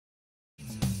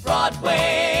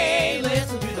Broadway,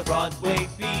 listen to the Broadway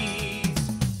beat.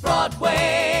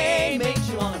 Broadway makes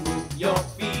you want to move your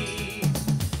feet.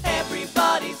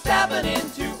 Everybody's tapping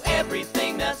into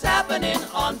everything that's happening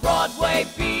on Broadway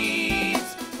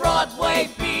beats. Broadway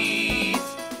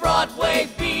beats. Broadway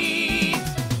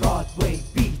beats. Broadway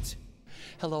beat.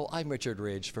 Hello, I'm Richard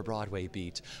Ridge for Broadway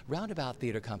Beat. Roundabout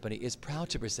Theatre Company is proud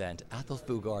to present Athol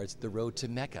Fugard's The Road to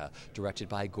Mecca, directed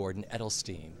by Gordon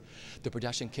Edelstein. The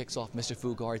production kicks off Mr.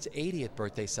 Fugard's 80th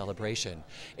birthday celebration.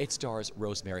 It stars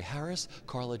Rosemary Harris,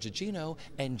 Carla Gugino,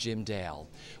 and Jim Dale.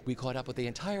 We caught up with the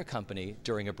entire company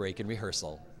during a break in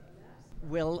rehearsal.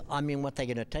 Well, I mean, what they're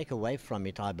going to take away from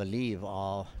it, I believe,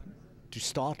 are, to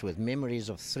start with, memories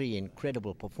of 3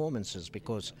 incredible performances,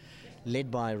 because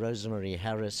led by Rosemary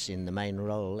Harris in the main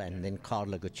role, and then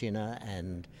Carla Gugino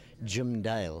and Jim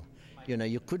Dale. You know,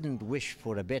 you couldn't wish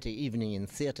for a better evening in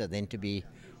theatre than to be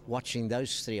watching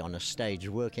those 3 on a stage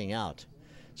working out.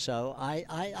 So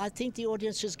I think the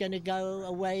audience is going to go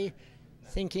away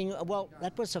thinking, well,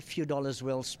 that was a few dollars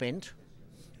well spent.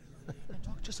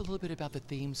 Talk just a little bit about the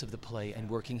themes of the play and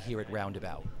working here at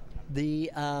Roundabout.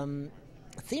 The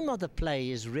theme of the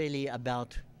play is really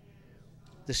about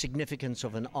the significance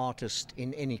of an artist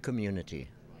in any community.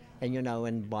 And you know,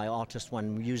 and by artist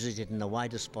one uses it in the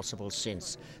widest possible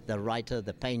sense. The writer,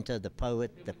 the painter, the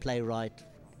poet, the playwright,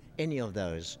 any of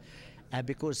those.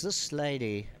 Because this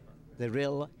lady, the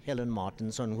real Helen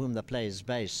Martins, on whom the play is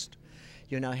based,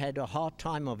 you know, had a hard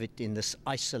time of it in this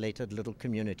isolated little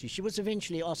community. She was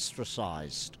eventually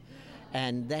ostracized.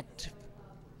 And that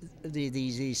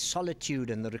the solitude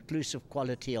and the reclusive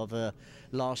quality of her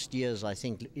last years, I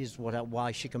think, is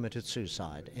why she committed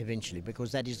suicide eventually,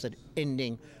 because that is the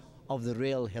ending of the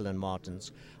real Helen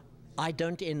Martins. I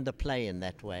don't end the play in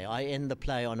that way. I end the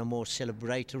play on a more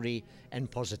celebratory and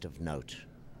positive note.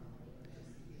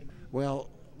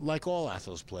 Well, like all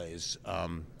Athol's plays,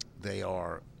 they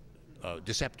are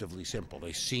deceptively simple.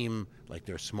 They seem like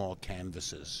they're small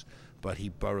canvases, but he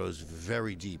burrows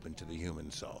very deep into the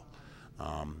human soul.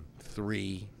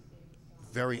 3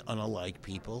 very unalike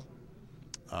people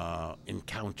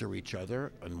encounter each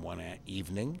other in one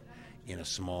evening in a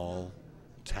small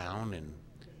town in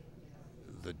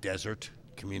the desert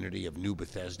community of New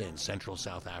Bethesda in central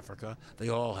South Africa. They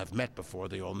all have met before.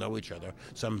 They all know each other,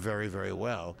 some very, very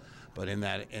well. But in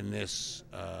this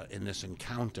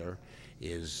encounter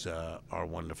is our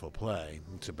wonderful play.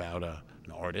 It's about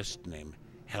an artist named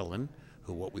Helen,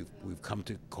 who what we've come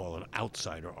to call an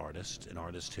outsider artist, an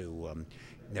artist who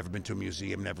never been to a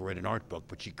museum, never read an art book,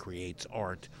 but she creates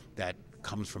art that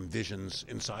comes from visions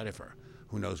inside of her.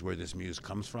 Who knows where this muse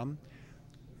comes from?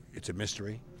 It's a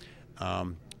mystery,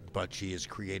 but she is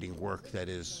creating work that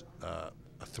is a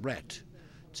threat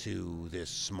to this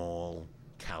small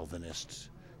Calvinist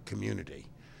community,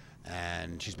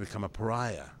 and she's become a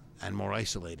pariah and more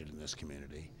isolated in this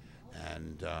community.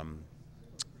 And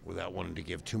without wanting to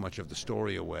give too much of the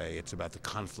story away, it's about the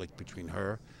conflict between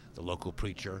her, the local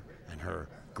preacher, and her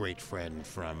great friend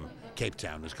from Cape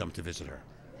Town who's come to visit her.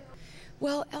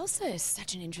 Well, Elsa is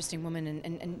such an interesting woman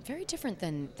and very different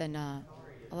than a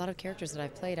lot of characters that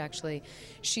I've played, actually.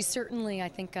 She's certainly, I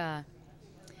think,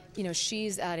 you know,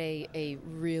 she's at a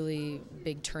really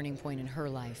big turning point in her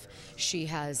life. She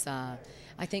has, I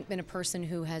think, been a person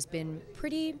who has been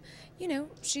pretty, you know,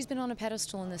 she's been on a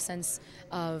pedestal in the sense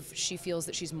of she feels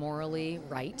that she's morally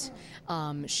right.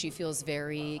 She feels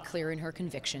very clear in her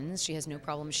convictions. She has no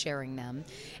problem sharing them.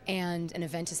 And an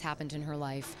event has happened in her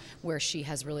life where she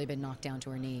has really been knocked down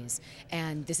to her knees.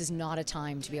 And this is not a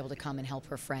time to be able to come and help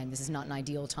her friend. This is not an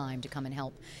ideal time to come and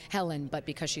help Helen, but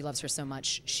because she loves her so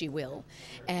much, she will.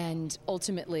 And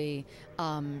ultimately,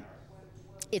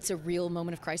 it's a real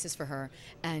moment of crisis for her,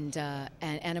 and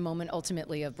a moment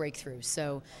ultimately of breakthrough.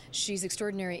 So she's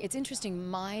extraordinary. It's interesting.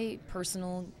 My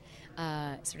personal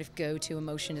sort of go-to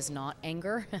emotion is not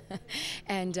anger,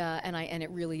 and it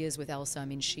really is with Elsa. I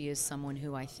mean, she is someone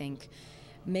who I think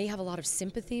may have a lot of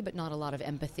sympathy, but not a lot of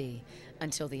empathy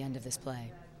until the end of this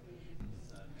play.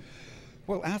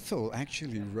 Well, Athol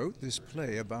actually wrote this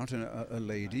play about a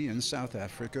lady in South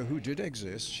Africa who did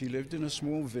exist. She lived in a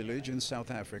small village in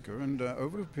South Africa, and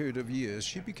over a period of years,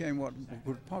 she became what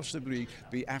would possibly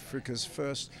be Africa's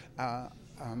first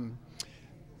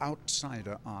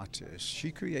outsider artist.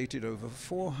 She created over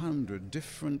 400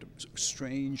 different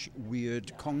strange,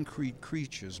 weird, concrete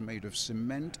creatures made of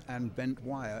cement and bent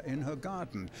wire in her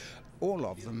garden, all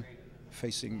of them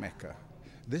facing Mecca.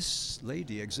 this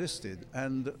lady existed,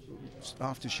 and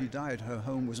after she died, her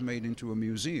home was made into a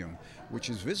museum, which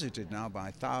is visited now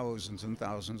by thousands and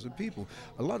thousands of people.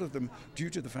 A lot of them due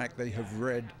to the fact they have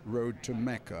read Road to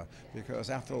Mecca, because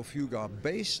Athol Fugard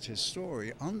based his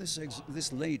story on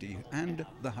this lady and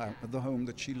the home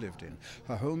that she lived in.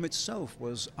 Her home itself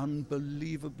was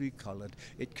unbelievably colored.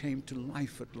 It came to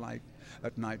life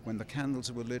at night when the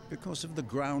candles were lit because of the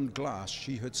ground glass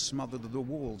she had smothered the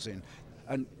walls in.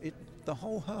 And her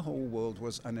whole world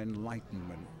was an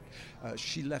enlightenment.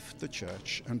 She left the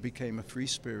church and became a free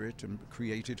spirit and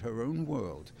created her own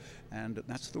world. And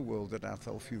that's the world that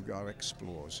Athol Fugard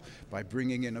explores by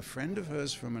bringing in a friend of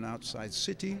hers from an outside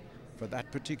city for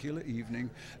that particular evening,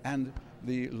 and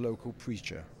the local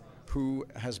preacher, who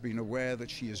has been aware that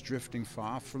she is drifting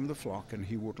far from the flock and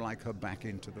he would like her back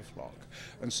into the flock.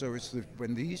 And so it's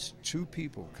when these two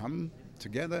people come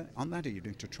together on that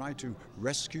evening to try to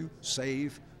rescue,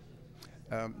 save,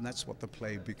 that's what the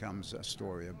play becomes a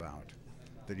story about.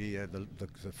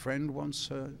 The friend wants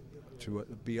her to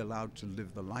be allowed to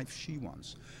live the life she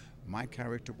wants. My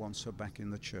character wants her back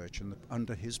in the church and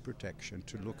under his protection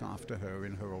to look after her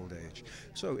in her old age.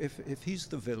 So if he's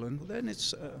the villain, then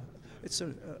it's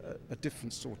a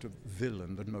different sort of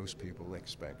villain than most people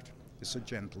expect. It's a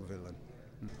gentle villain.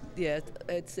 Yeah,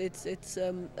 it's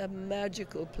a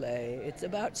magical play. It's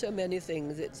about so many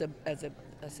things. As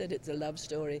I said, it's a love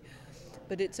story,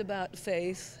 but it's about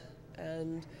faith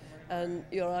and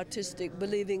your artistic,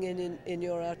 believing in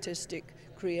your artistic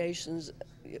creations,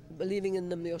 believing in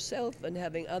them yourself and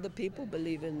having other people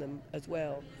believe in them as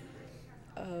well.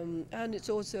 And it's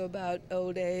also about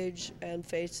old age and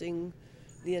facing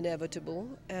the inevitable.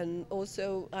 And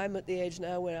also, I'm at the age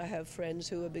now where I have friends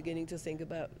who are beginning to think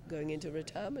about going into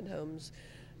retirement homes,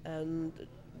 and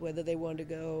whether they want to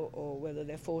go or whether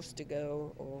they're forced to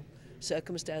go or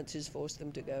circumstances force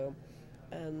them to go.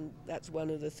 And that's one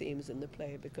of the themes in the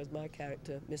play, because my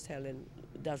character, Miss Helen,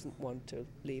 doesn't want to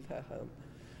leave her home,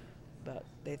 but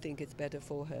they think it's better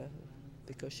for her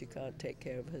because she can't take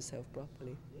care of herself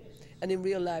properly. And in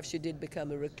real life, she did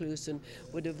become a recluse and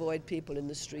would avoid people in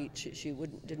the street. She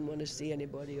didn't want to see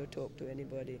anybody or talk to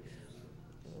anybody.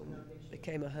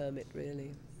 Became a hermit,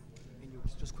 really. And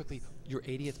just quickly, your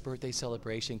 80th birthday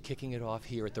celebration, kicking it off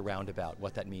here at the Roundabout,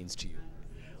 what that means to you?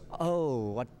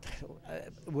 Oh,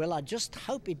 well, I just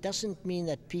hope it doesn't mean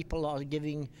that people are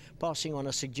passing on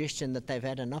a suggestion that they've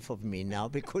had enough of me now,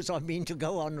 because I mean to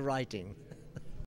go on writing.